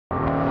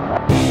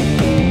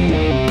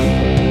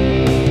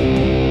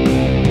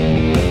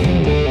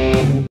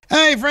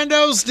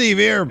Friendo, Steve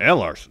here. And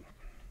Larson.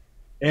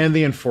 And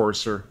the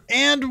Enforcer.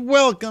 And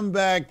welcome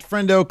back to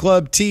Friendo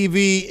Club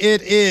TV.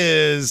 It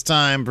is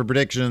time for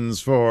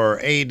predictions for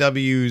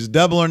AEW's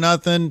Double or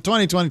Nothing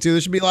 2022.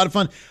 This should be a lot of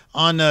fun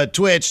on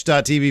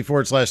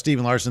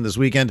twitch.tv/Steven Larson this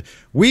weekend.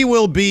 We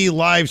will be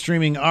live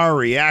streaming our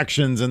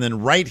reactions, and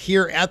then right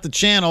here at the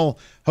channel,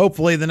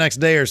 hopefully the next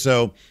day or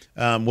so,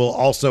 we'll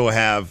also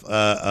have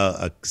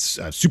a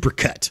super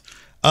cut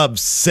of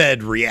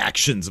said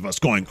reactions of us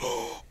going,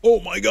 oh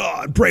my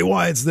God, Bray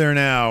Wyatt's there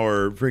now,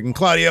 or freaking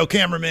Claudio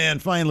Cameraman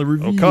finally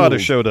revealed. Okada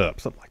showed up,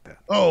 something like that.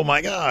 Oh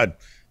my God.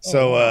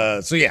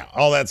 So yeah,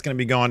 all that's going to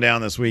be going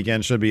down this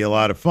weekend. Should be a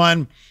lot of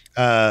fun.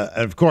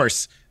 And of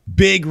course,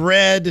 Big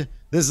Red.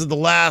 This is the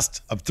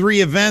last of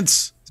 3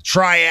 events, the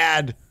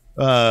triad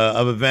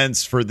of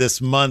events for this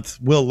month.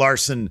 Will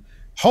Larson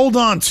hold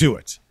on to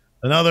it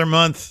another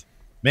month?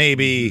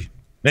 Maybe,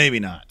 maybe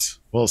not.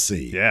 We'll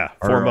see. Yeah,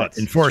 4 months.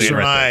 Enforcer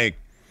and I,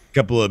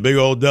 couple of big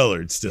old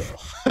dullards still.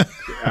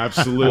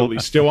 Absolutely.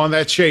 Still on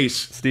that chase.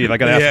 Steve, I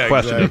got to ask a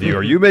question of you.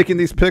 Are you making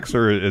these picks,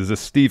 or is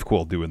this Steve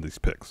Quill doing these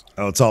picks?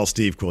 Oh, it's all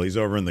Steve Quill. He's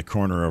over in the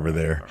corner over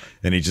there,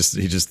 and he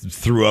just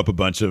threw up a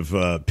bunch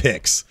of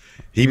picks.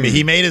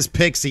 He made his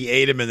picks, he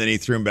ate them, and then he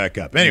threw them back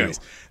up.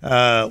 Anyways,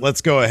 let's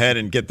go ahead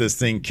and get this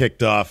thing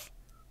kicked off.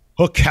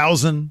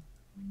 Hookhausen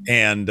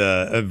and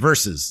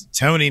versus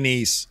Tony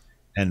Nese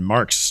and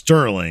Mark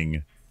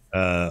Sterling.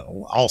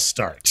 I'll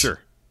start. Sure.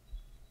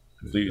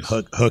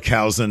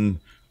 Hookhausen,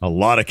 a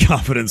lot of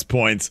confidence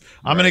points.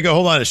 I'm going to go,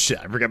 hold on to shit.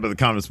 I forgot about the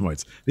confidence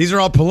points. These are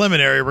all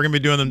preliminary. We're going to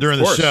be doing them during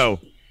the show.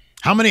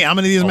 How many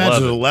of these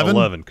matches? 11?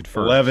 11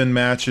 confirmed. 11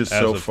 matches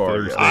so far.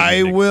 Thursday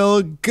I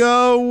will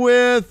go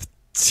with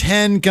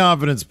 10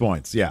 confidence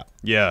points. Yeah.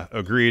 Yeah,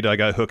 agreed. I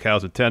got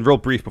Hookhausen 10. Real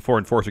brief before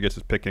Enforcer gets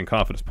his pick in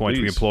confidence points.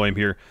 Please. We employ him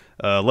here.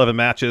 11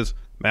 matches.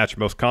 Match you're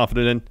most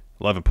confident in,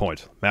 11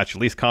 points. Match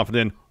you're least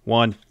confident in,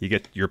 1. You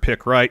get your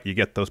pick right. You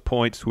get those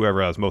points.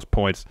 Whoever has most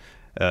points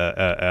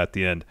at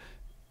the end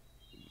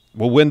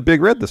will win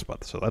Big Red this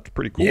month. So that's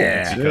pretty cool.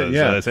 Yeah.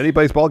 Because it's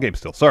anybody's ball game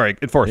still. Sorry,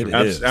 Enforcer.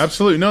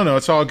 Absolutely. No,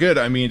 it's all good.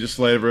 I mean, just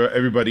to let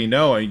everybody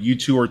know, you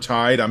two are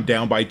tied. I'm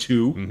down by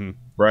 2,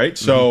 right?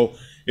 So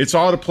it's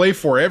all to play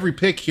for. Every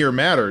pick here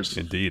matters.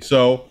 Indeed.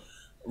 So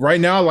right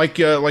now, like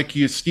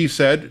you, Steve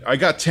said, I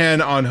got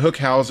 10 on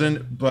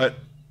Hookhausen, but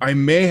I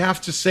may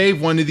have to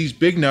save one of these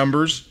big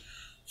numbers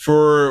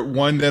for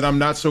one that I'm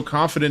not so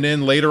confident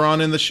in later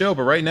on in the show.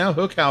 But right now,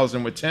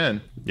 Hookhausen with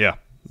 10. Yeah.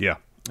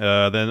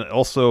 Then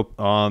also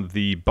on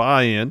the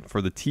buy-in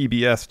for the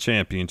TBS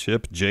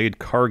Championship, Jade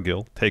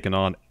Cargill taking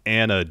on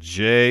Anna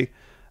Jay.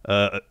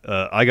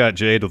 I got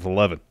Jade with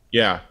 11.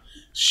 Yeah,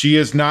 she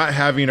is not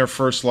having her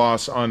first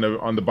loss on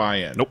the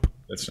buy-in. Nope.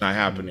 That's not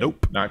happening.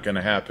 Nope. Not going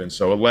to happen.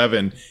 So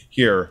 11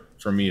 here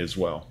for me as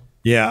well.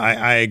 Yeah,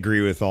 I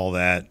agree with all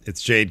that.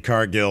 It's Jade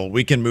Cargill.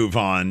 We can move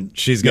on.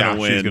 She's going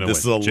to win. This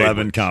is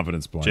 11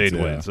 confidence points. Jade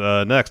wins.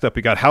 Next up,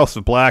 we got House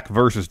of Black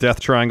versus Death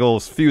Triangle.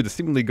 This feud is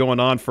seemingly going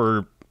on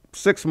for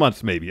 6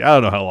 months, maybe. I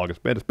don't know how long it's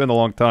been. It's been a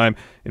long time.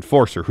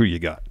 Enforcer, who you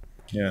got?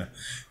 Yeah.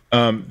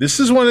 This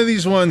is one of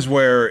these ones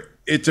where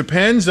it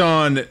depends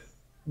on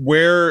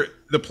where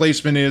the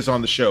placement is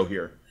on the show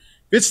here.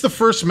 If it's the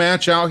first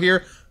match out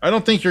here, I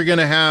don't think you're going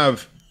to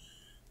have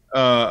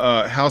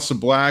House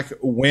of Black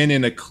win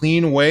in a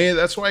clean way.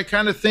 That's why I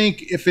kind of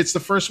think if it's the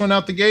first one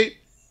out the gate,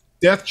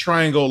 Death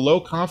Triangle, low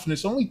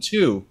confidence, only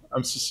 2.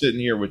 I'm just sitting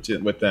here with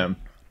them. What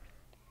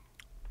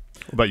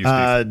about you,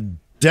 Steve?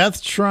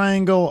 Death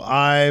Triangle,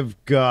 I've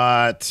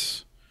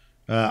got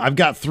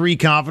 3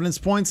 confidence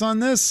points on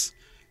this,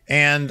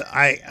 and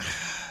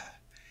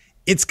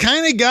it's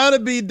kind of got to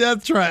be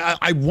Death Triangle.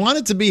 I want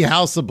it to be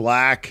House of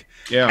Black.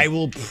 Yeah. I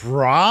will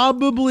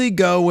probably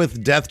go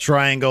with Death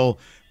Triangle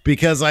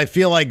because I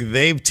feel like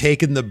they've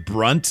taken the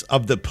brunt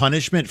of the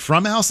punishment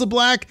from House of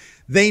Black.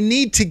 They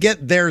need to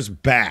get theirs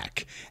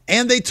back.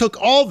 And they took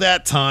all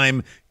that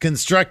time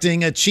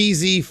constructing a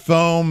cheesy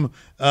foam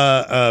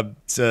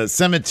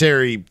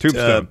cemetery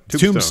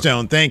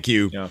tombstone. Thank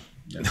you. Yeah.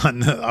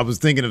 I was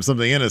thinking of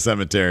something in a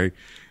cemetery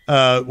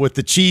with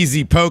the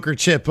cheesy poker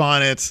chip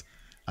on it.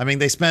 I mean,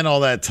 they spent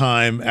all that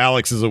time.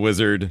 Alex is a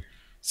wizard.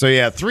 So,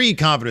 yeah, 3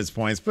 confidence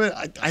points.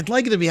 But I'd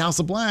like it to be House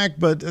of Black,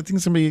 but I think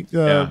it's going to be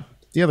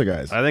the other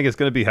guys. I think it's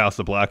going to be House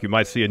of Black. You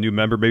might see a new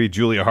member. Maybe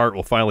Julia Hart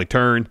will finally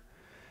turn.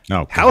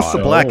 No, House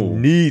of Black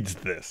needs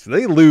this.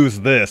 They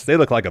lose this, they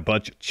look like a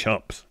bunch of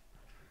chumps.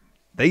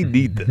 They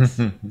need this.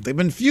 They've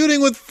been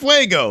feuding with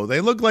Fuego. They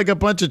look like a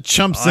bunch of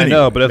chumps anyway. I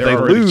know, but if they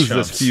lose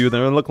chumps. this feud,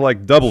 they're going to look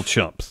like double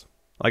chumps.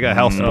 I got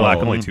House of Black,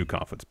 only 2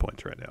 confidence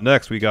points right now.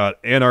 Next, we got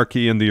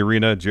Anarchy in the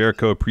Arena,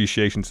 Jericho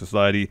Appreciation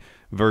Society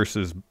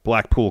versus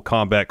Blackpool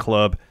Combat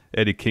Club,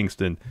 Eddie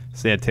Kingston,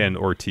 Santan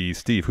Ortiz.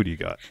 Steve, who do you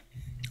got?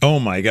 Oh,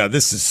 my God.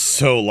 This is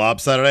so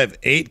lopsided. I have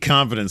 8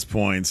 confidence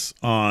points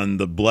on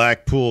the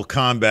Blackpool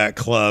Combat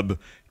Club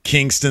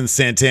Kingston,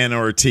 Santana,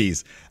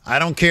 Ortiz. I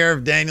don't care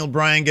if Daniel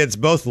Bryan gets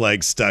both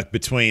legs stuck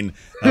between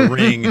a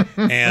ring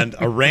and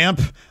a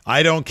ramp.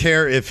 I don't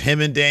care if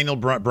him and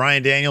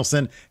Bryan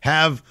Danielson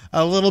have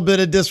a little bit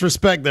of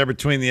disrespect there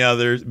between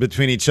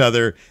each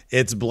other.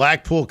 It's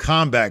Blackpool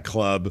Combat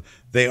Club.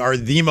 They are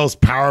the most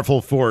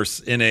powerful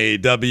force in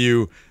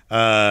AEW.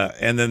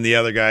 And then the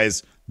other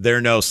guys,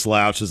 they're no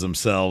slouches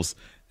themselves.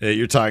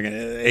 You're talking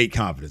 8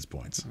 confidence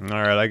points. All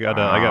right, I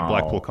got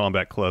Blackpool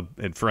Combat Club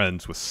and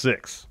friends with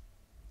 6.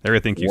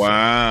 Everything you said.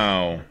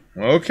 Wow.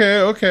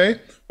 Okay.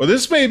 Well,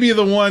 this may be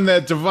the one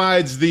that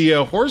divides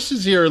the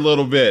horses here a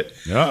little bit.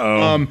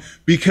 Uh-oh.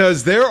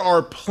 Because there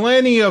are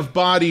plenty of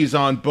bodies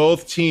on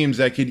both teams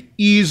that could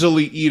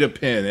easily eat a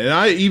pin.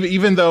 And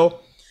even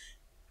though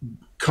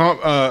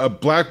a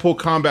Blackpool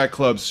Combat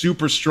Club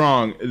super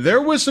strong,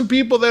 there was some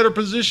people that are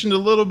positioned a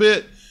little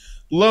bit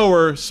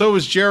lower. So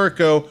is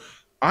Jericho.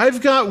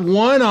 I've got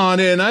one on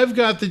it, and I've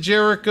got the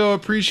Jericho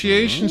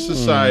Appreciation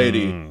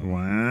Society.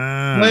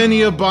 Wow.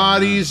 Plenty of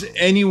bodies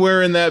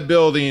anywhere in that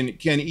building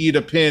can eat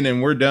a pin,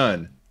 and we're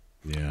done.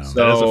 Yeah.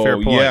 So, that's a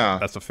fair point. Yeah.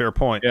 That's a fair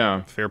point.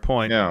 Yeah. Fair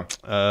point.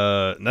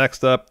 Yeah.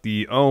 Next up,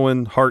 the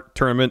Owen Hart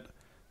Tournament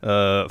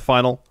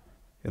final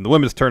in the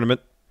women's tournament.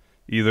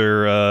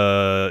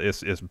 Either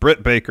it's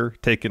Britt Baker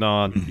taking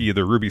on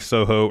either Ruby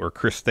Soho or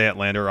Chris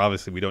Statlander.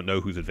 Obviously, we don't know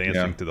who's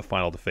advancing to the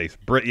final to face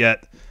Britt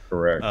yet.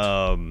 Correct.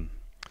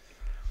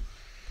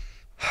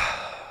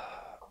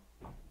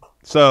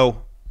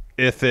 So,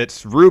 if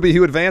it's Ruby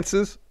who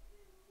advances,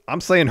 I'm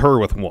saying her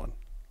with 1.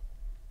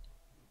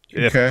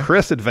 If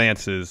Chris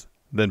advances,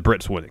 then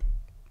Britt's winning.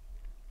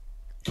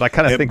 But I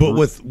kind of think, but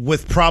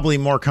with probably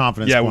more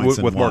confidence.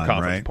 Points with more one,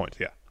 confidence right? points.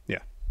 Yeah.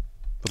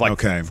 With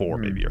like 4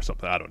 maybe or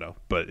something. I don't know.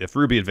 But if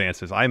Ruby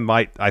advances, I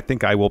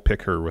think I will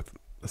pick her with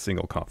a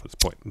single confidence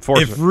point.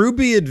 If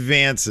Ruby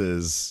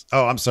advances,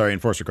 I'm sorry,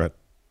 Enforcer, go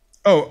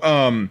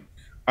ahead.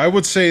 I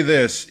would say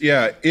this.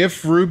 Yeah,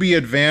 if Ruby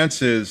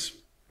advances,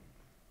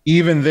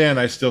 even then,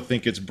 I still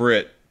think it's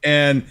Britt.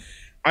 And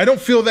I don't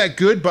feel that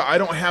good, but I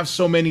don't have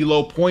so many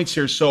low points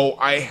here, so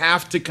I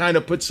have to kind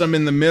of put some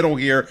in the middle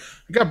here.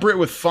 I got Britt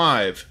with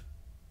 5.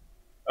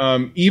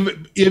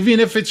 Even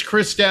if it's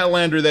Chris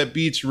Statlander that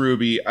beats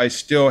Ruby, I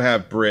still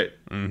have Britt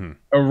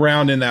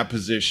around in that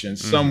position,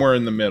 somewhere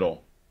in the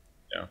middle.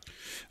 Yeah.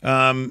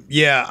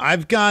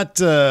 I've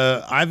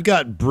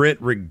got Britt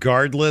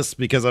regardless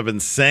because I've been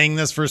saying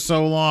this for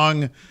so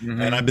long,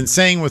 and I've been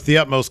saying with the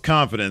utmost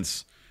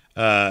confidence.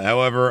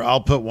 However,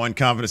 I'll put 1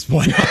 confidence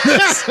point on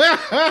this.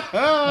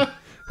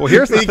 Well,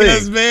 here's the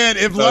because, thing. man,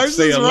 if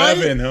Larson's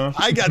 11, right,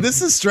 huh?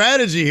 this is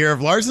strategy here. If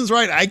Larson's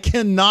right, I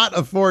cannot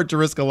afford to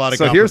risk a lot of.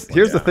 So here's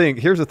the thing.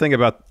 Here's the thing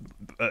about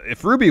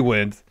if Ruby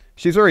wins,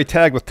 she's already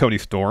tagged with Toni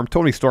Storm.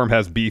 Toni Storm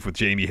has beef with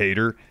Jamie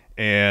Hayter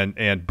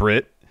and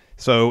Britt.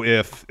 So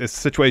if it's a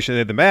situation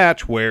in the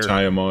match where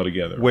tie them all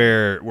together,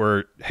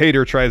 where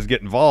Hayter tries to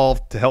get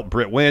involved to help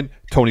Britt win,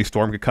 Toni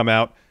Storm could come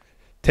out,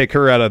 take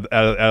her out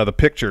of the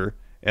picture,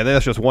 and then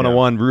it's just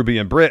 1-on-1 Ruby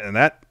and Britt, and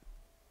that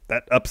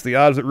ups the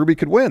odds that Ruby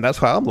could win. That's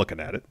how I'm looking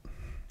at it.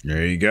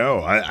 There you go.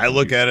 I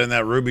look at it in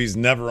that Ruby's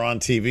never on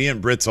TV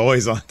and Britt's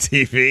always on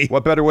TV.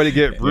 What better way to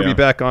get Ruby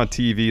back on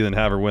TV than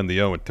have her win the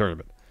Owen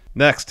tournament?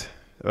 Next,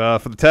 for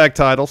the tag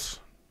titles,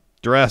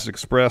 Jurassic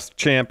Express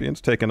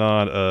champions taking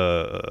on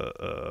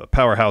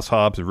Powerhouse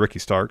Hobbs and Ricky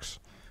Starks,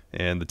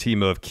 and the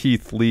team of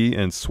Keith Lee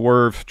and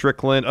Swerve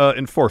Strickland.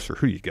 Enforcer,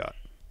 who you got?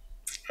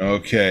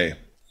 Okay.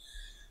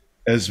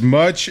 As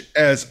much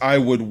as I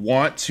would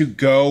want to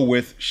go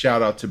with,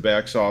 shout out to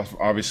Bex,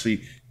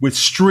 obviously, with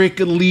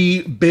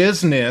strictly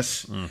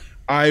business,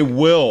 I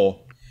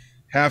will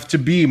have to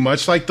be,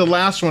 much like the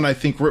last one, I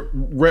think,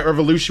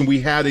 Revolution,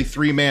 we had a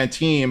 3-man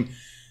team,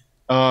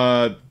 2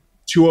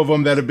 of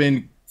them that have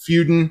been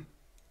feuding,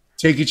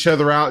 take each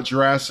other out,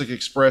 Jurassic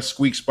Express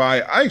squeaks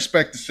by. I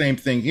expect the same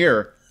thing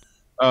here.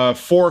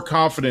 4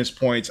 confidence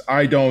points.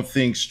 I don't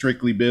think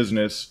strictly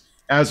business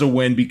as a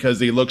win because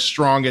they look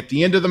strong at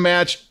the end of the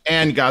match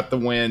and got the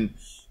win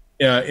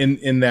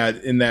in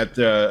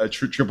that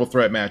triple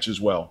threat match as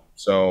well.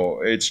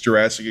 So it's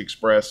Jurassic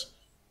Express.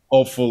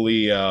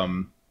 Hopefully,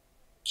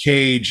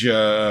 Cage,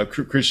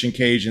 Christian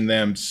Cage, and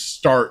them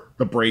start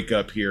the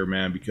breakup here,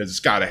 man, because it's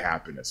got to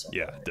happen at some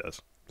point. Yeah, it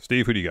does.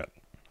 Steve, who do you got?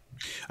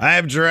 I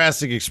have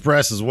Jurassic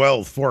Express as well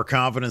with 4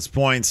 confidence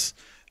points.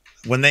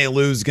 When they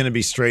lose, going to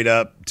be straight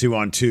up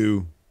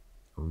 2-on-2.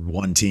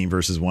 1 team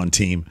versus 1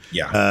 team.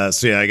 Yeah.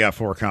 So I got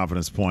 4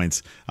 confidence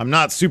points. I'm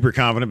not super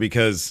confident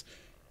because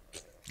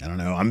I don't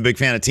know. I'm a big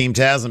fan of Team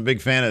Taz. I'm a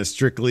big fan of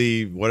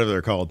Strictly, whatever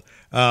they're called.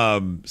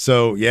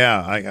 So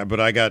yeah, I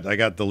got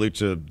the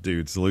Lucha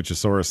dudes, the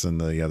Luchasaurus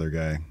and the other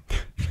guy.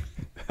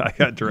 I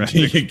got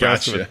Jurassic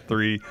Express with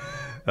 3.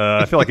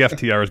 I feel like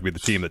FTR would be the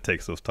team that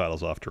takes those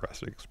titles off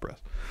Jurassic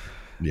Express.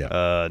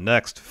 Yeah.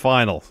 Next,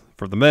 final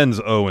for the men's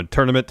Owen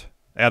tournament.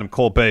 Adam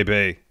Cole,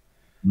 Bay.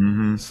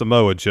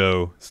 Samoa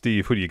Joe.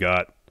 Steve, who do you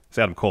got? It's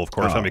Adam Cole, of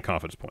course. How many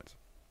confidence points?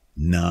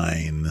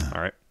 9.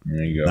 All right.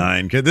 There you go.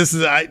 9. Cause this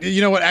is,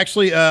 you know what?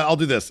 Actually, I'll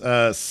do this.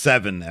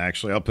 7.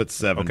 Actually, I'll put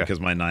 7 because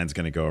my 9's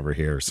going to go over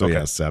here. So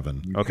yeah,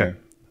 7. Okay.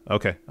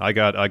 Okay, I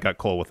got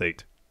Cole with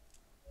 8.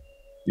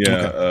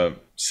 Yeah,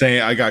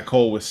 saying I got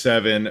Cole with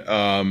 7.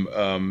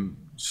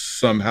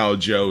 Somehow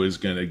Joe is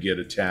going to get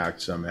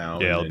attacked somehow.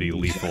 Yeah, it'll be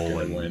Lethal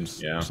and win.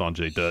 Yeah.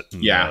 Sanjay Dutt.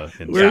 And,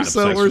 and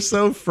we're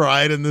so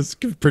fried in this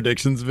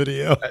predictions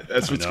video.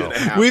 That's what's going to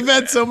happen. We've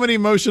had so many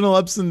emotional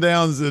ups and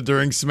downs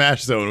during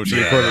Smash Zone, which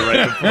we recorded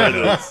right before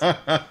this.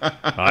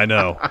 I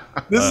know.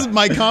 This is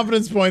my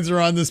confidence points are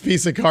on this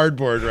piece of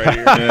cardboard right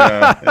here.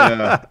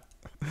 Yeah.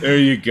 There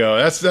you go.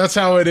 That's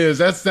how it is.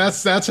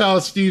 That's how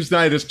Steve's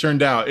night has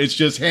turned out. It's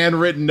just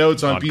handwritten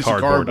notes on piece of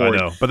cardboard. I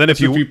know. But then if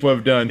people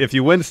have done. If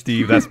you win,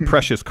 Steve, that's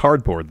precious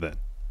cardboard then.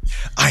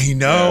 I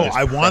know.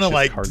 I want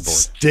to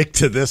stick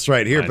to this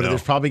right here, but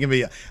there's probably going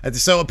to be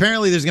so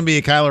apparently there's going to be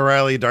a Kyle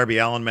O'Reilly Darby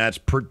Allin match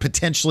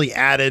potentially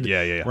added.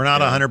 Yeah. We're not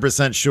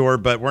 100% sure,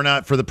 but we're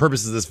not for the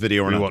purposes of this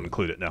video. We won't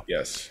include it now.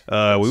 Yes.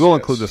 We will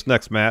include this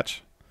next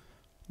match.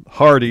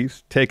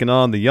 Hardys taking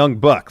on the Young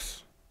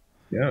Bucks.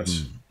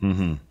 Yes.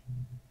 Mm-hmm.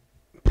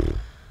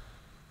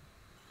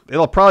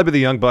 It'll probably be the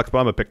Young Bucks, but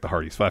I'm gonna pick the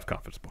Hardys. 5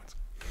 confidence points.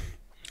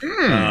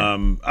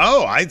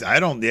 I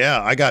don't.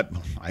 Yeah, I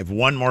have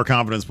one more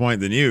confidence point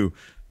than you,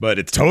 but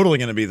it's totally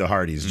going to be the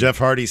Hardys. Jeff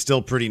Hardy's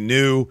still pretty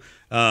new.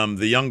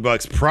 The Young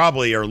Bucks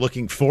probably are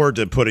looking forward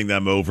to putting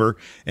them over.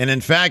 And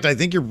in fact, I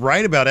think you're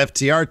right about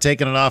FTR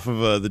taking it off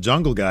of the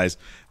Jungle Guys.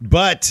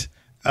 But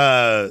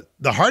the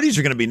Hardys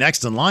are going to be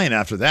next in line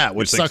after that,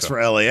 which sucks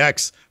for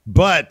LAX.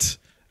 But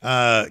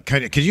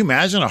could you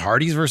imagine a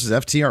Hardys versus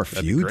FTR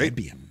feud? That'd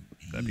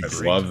be great.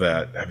 I'd love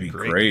that. That'd be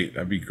great.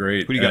 That'd be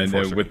great. Who do you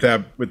got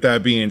with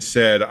that being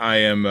said, I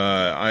am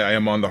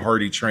on the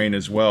Hardy train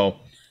as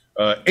well.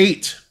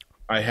 8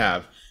 I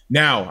have.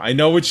 Now, I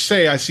know what you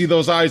say. I see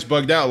those eyes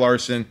bugged out,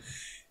 Larson.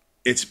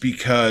 It's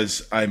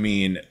because I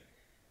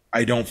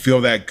don't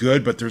feel that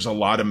good, but there's a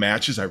lot of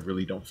matches I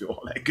really don't feel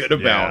all that good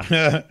about.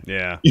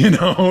 Yeah.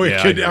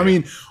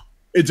 It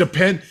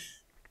depends.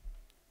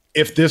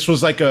 If this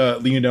was like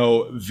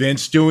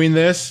Vince doing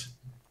this,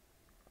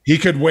 he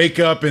could wake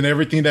up and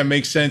everything that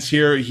makes sense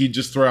here, he'd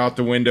just throw out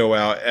the window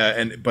out.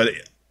 But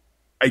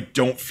I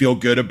don't feel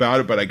good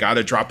about it, but I got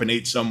to drop an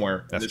 8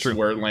 somewhere. That's this true. is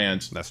where it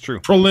lands. That's true.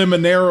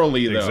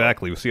 Preliminarily, though.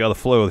 Exactly. We'll see how the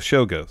flow of the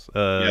show goes.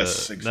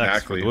 Yes, exactly.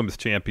 Next, for the Women's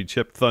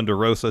Championship, Thunder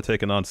Rosa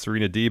taking on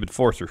Serena Deeb and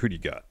Forcer. Who do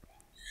you got?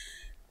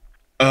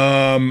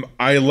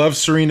 I love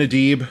Serena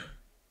Deeb,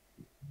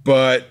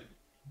 but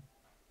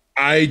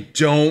I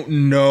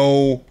don't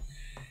know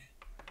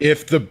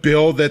if the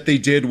build that they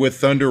did with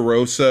Thunder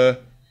Rosa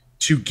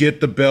to get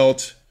the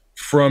belt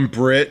from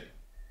Britt,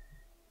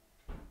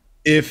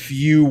 if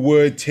you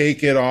would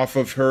take it off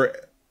of her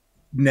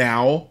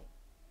now.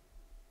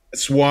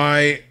 That's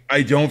why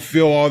I don't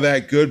feel all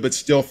that good, but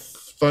still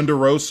Thunder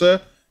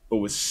Rosa, but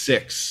with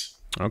 6.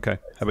 Okay.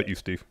 How about you,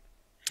 Steve?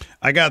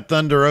 I got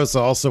Thunder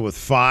Rosa also with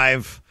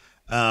 5.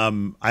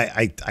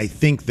 I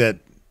think that,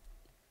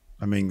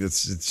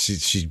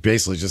 she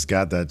basically just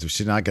got that.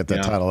 She did not get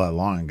that title that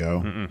long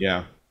ago. Mm-mm.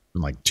 Yeah.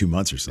 In like 2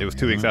 months or something. It was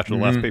 2 weeks after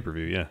the last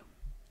pay-per-view, yeah.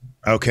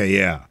 Okay,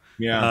 yeah.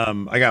 Yeah.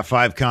 I got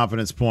 5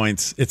 confidence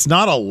points. It's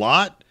not a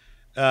lot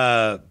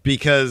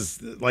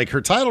because like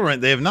her title reign,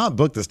 they have not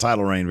booked this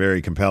title reign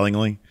very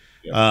compellingly.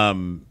 Yeah.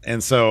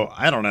 And so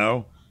I don't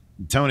know.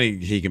 Tony,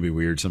 he can be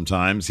weird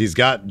sometimes. He's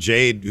got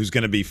Jade, who's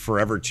going to be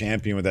forever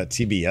champion with that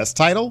TBS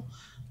title.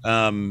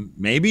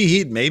 Maybe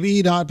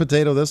he'd hot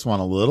potato this one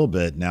a little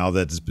bit now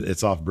that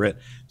it's off Britt.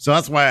 So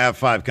that's why I have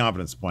 5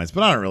 confidence points,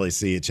 but I don't really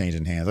see it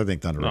changing hands. I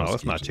think Thunder Rosa. No,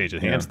 it's not changing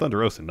hands. Thunder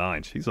Rosa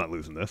 9. She's not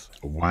losing this.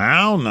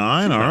 Wow,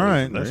 9. All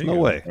right. There's no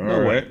way.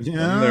 No way. Yes.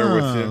 I'm there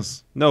with you.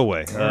 No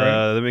way.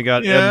 right. Then we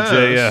got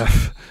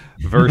MJF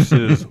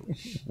versus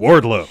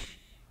Wardlow.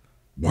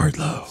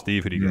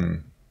 Steve, who do you got?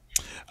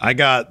 I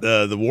got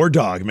the War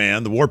Dog,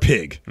 man, the War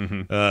Pig.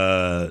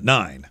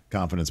 9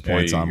 confidence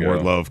points on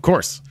Wardlow. Of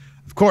course,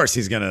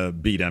 he's going to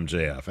beat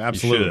MJF.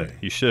 Absolutely.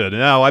 He should.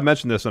 Now, I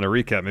mentioned this in a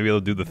recap. Maybe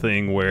they'll do the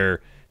thing where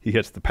he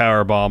hits the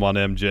power bomb on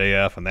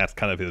MJF, and that's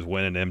kind of his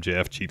win, and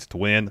MJF cheats to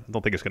win. I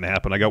don't think it's going to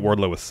happen. I got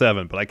Wardlow with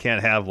 7, but I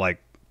can't have,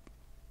 like,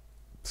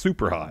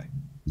 super high.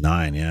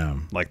 9, yeah.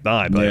 Like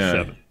 9, but I have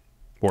 7.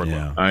 Wardlow.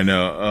 Yeah. I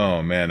know.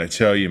 Oh, man, I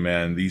tell you,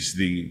 man,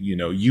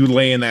 you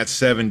laying that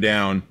 7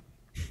 down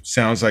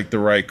sounds like the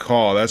right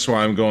call. That's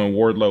why I'm going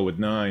Wardlow with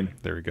 9.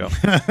 There we go.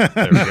 Those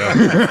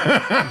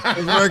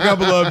are a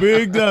couple of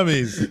big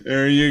dummies.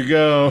 There you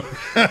go.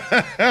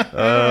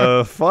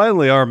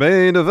 Finally, our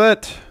main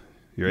event.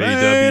 Your Main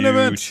AEW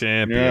event.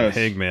 champion,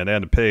 Hangman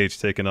Adam Page,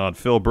 taking on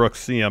Phil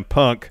Brooks, CM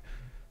Punk.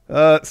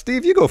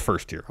 Steve, you go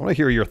first here. I want to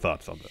hear your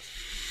thoughts on this.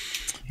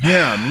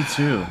 Yeah, me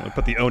too. I'll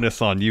put the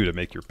onus on you to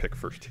make your pick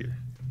first here.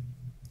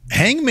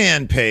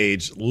 Hangman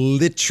Page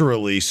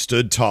literally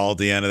stood tall at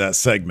the end of that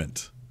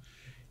segment.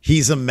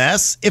 He's a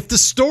mess. If the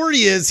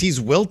story is he's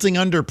wilting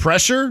under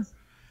pressure,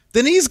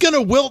 then he's going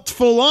to wilt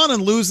full on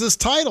and lose this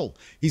title.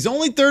 He's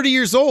only 30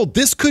 years old.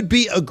 This could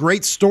be a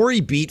great story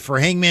beat for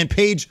Hangman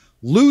Page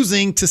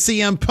losing to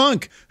CM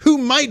Punk, who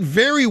might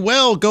very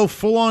well go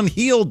full on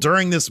heel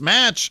during this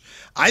match.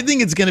 I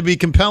think it's going to be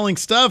compelling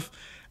stuff.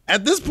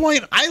 At this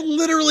point, I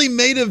literally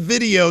made a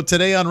video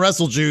today on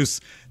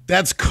WrestleJuice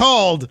that's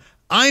called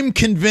I'm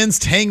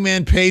convinced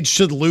Hangman Page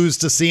should lose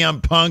to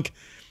CM Punk.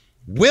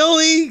 Will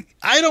he?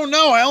 I don't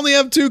know. I only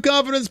have 2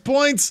 confidence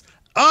points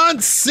on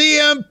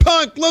CM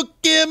Punk.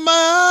 Look in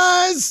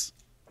my eyes.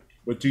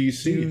 What do you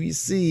see? Do you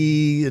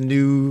see a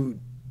new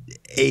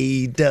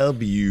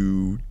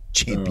AEW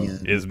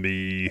champion? Is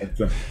me.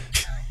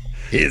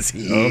 Is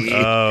he?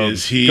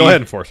 Is he? Go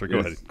ahead, Enforcer. Go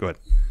ahead.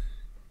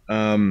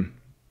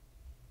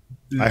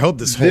 I hope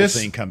this whole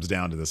thing comes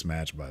down to this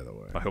match, by the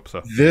way. I hope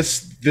so.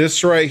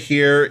 This right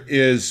here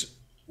is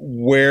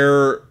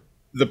where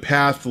the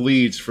path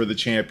leads for the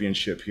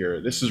championship here.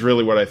 This is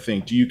really what I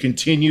think. Do you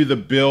continue the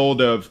build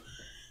of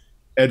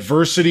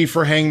adversity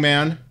for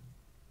Hangman,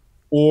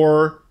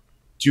 or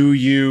do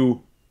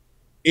you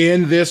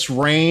end this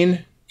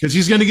reign? Because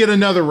he's going to get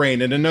another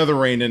reign and another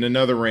reign and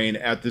another reign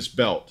at this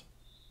belt.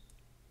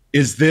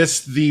 Is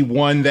this the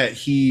one that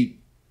he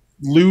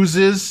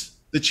loses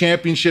the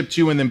championship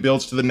to and then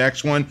builds to the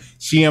next one?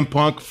 CM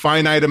Punk,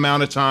 finite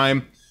amount of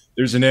time.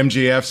 There's an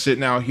MJF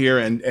sitting out here,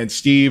 and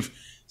Steve,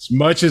 as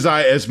much as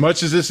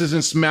this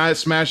isn't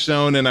Smash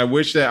Zone, and I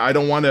wish that I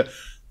don't want to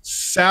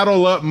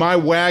saddle up my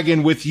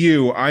wagon with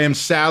you, I am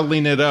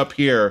saddling it up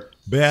here.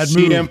 Bad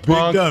CM move,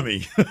 Punk, big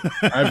dummy.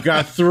 I've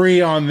got 3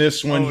 on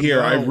this one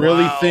here. No, I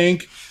really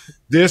think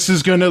this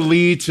is going to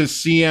lead to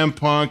CM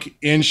Punk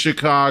in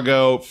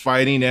Chicago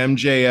fighting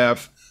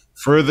MJF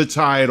for the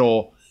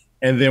title,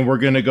 and then we're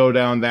going to go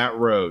down that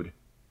road.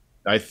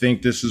 I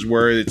think this is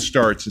where it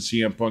starts, and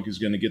CM Punk is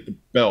going to get the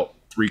belt.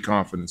 3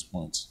 confidence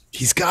points.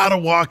 He's got to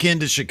walk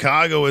into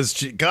Chicago as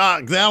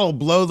Chicago. That'll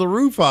blow the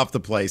roof off the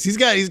place. He's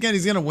going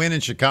to win in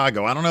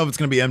Chicago. I don't know if it's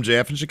going to be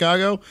MJF in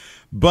Chicago,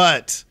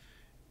 but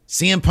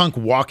CM Punk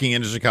walking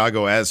into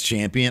Chicago as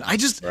champion. I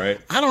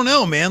don't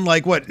know, man.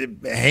 Like, what,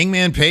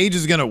 Hangman Page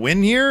is going to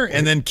win here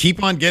and then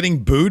keep on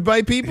getting booed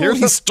by people?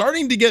 He's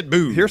starting to get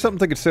booed. Here's something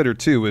to consider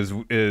too: is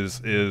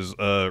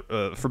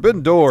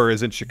Forbidden Door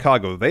is in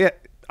Chicago.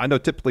 I know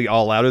typically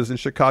All Out is in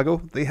Chicago.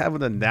 They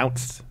haven't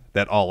announced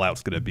that All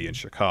Out's going to be in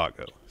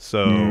Chicago,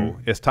 so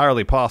it's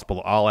entirely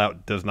possible All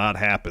Out does not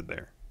happen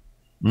there.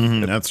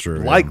 That's true.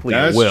 Likely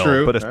That's it will,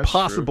 true. but it's That's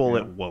possible true,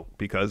 yeah. it won't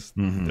because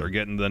they're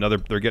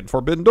getting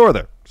Forbidden Door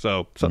there.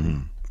 So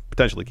something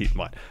potentially keep in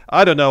mind.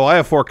 I don't know. I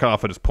have 4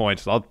 confidence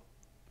points.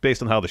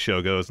 Based on how the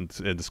show goes and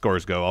the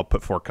scores go, I'll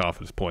put 4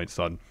 confidence points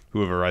on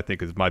whoever I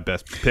think is my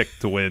best pick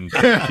to win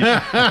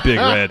Big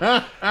Red.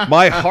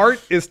 My heart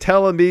is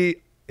telling me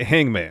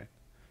Hangman.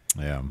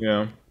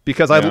 Yeah.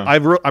 Because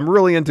I'm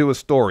really into a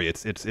story.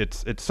 It's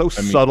so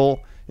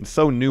subtle and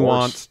so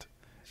nuanced,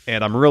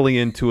 and I'm really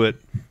into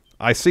it.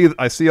 I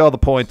see all the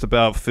points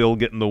about Phil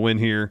getting the win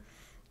here,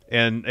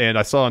 and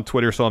I saw on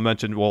Twitter someone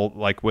mentioned, well,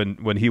 like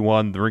when he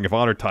won the Ring of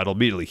Honor title,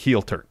 immediately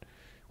heel turn,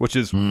 which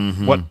is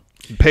what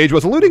Paige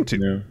was alluding to.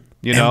 Yeah.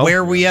 You know, and where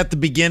are we at the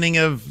beginning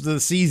of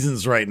the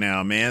seasons right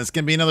now, man? It's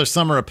gonna be another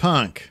summer of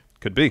Punk.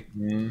 Could be.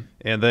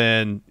 And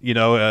then,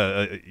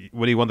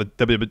 when he won the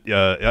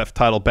WWF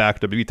title back,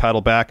 WWE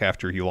title back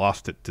after he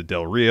lost it to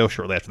Del Rio,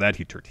 shortly after that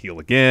he turned heel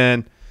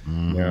again.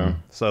 Yeah.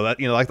 So that,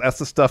 that's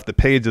the stuff that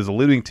Paige is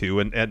alluding to,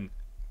 and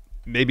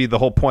maybe the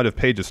whole point of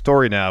Paige's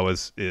story now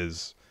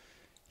is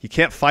he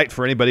can't fight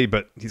for anybody,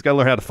 but he's got to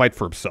learn how to fight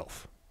for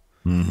himself.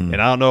 And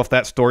I don't know if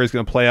that story is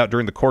going to play out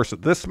during the course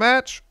of this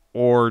match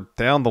or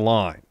down the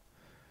line.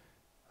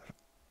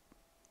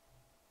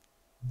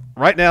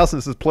 Right now,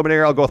 since it's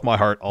preliminary, I'll go with my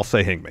heart. I'll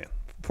say Hangman.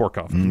 4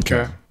 confidence.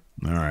 Okay.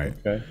 All right.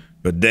 Okay.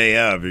 But day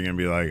of, you're gonna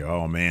be like,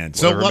 oh man.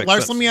 So Whatever makes Lars,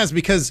 sense. let me ask,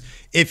 because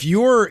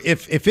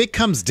if it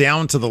comes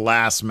down to the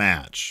last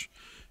match,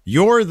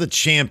 you're the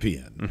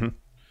champion,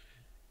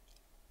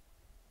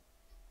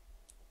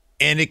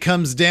 and it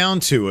comes down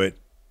to it,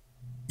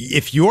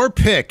 if your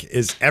pick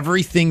is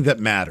everything that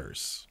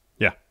matters,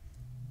 Yeah.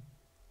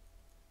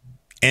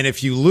 and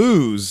if you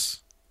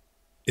lose,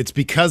 it's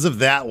because of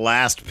that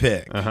last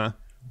pick.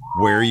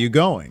 Where are you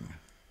going?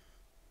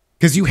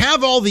 Because you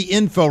have all the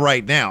info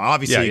right now.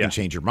 Obviously, you can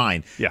change your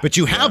mind. Yeah. But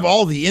you have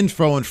all the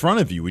info in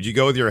front of you. Would you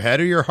go with your head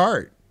or your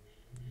heart?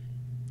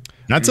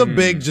 That's a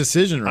big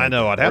decision right I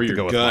know. there. I'd have Or to go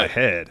your with gut. my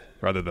head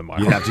rather than my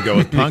You'd heart. have to go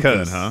with Punk then,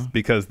 because, huh?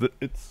 Because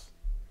it's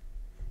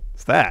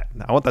that.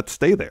 I want that to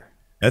stay there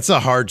That's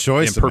a hard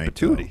choice in to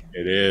perpetuity. make,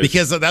 It is. though.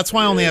 Because that's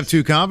why I only have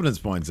 2 confidence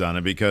points on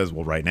it, because,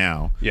 well, right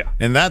now. Yeah.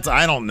 And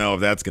I don't know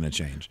if that's going to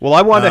change. Well,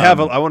 I want to have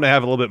a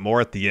little bit more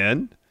at the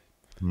end,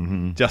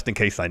 just in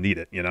case I need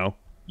it. Yeah.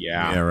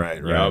 Yeah,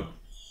 right. Yep.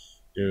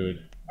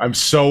 Dude, I'm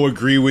so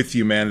agree with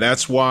you, man.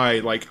 That's why,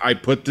 like, I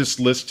put this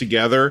list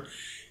together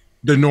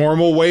the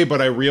normal way,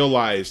 but I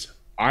realized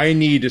I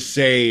need to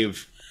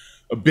save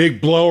a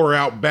big blower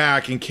out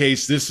back in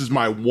case this is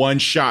my one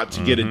shot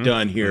to get it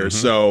done here.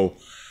 So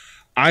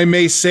I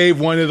may save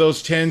one of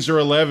those 10s or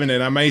 11,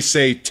 and I may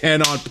say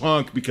 10 on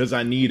Punk because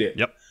I need it.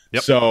 Yep.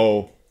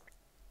 So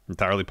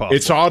Entirely possible.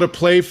 it's all to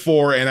play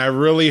for, and I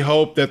really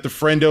hope that the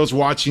friendos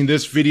watching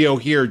this video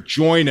here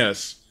join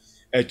us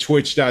at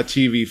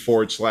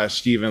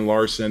twitch.tv/Steven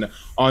Larson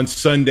on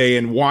Sunday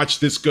and watch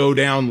this go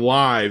down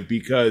live,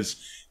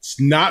 because it's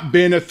not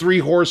been a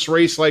 3-horse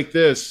race like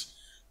this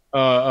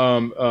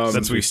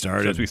Since we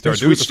started.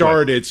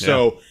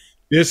 So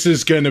this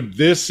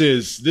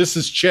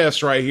is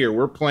chess right here.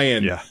 We're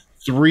playing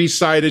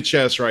 3-sided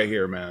chess right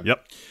here, man.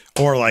 Yep.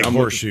 Or like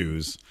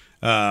horseshoes.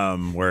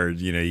 Where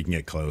you can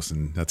get close,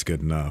 and that's good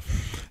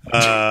enough. All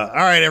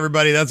right,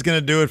 everybody, that's gonna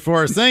do it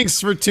for us.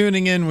 Thanks for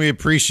tuning in. We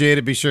appreciate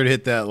it. Be sure to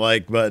hit that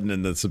like button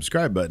and the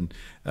subscribe button.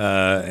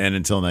 And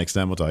until next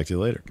time, we'll talk to you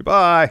later.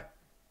 Goodbye.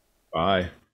 Bye.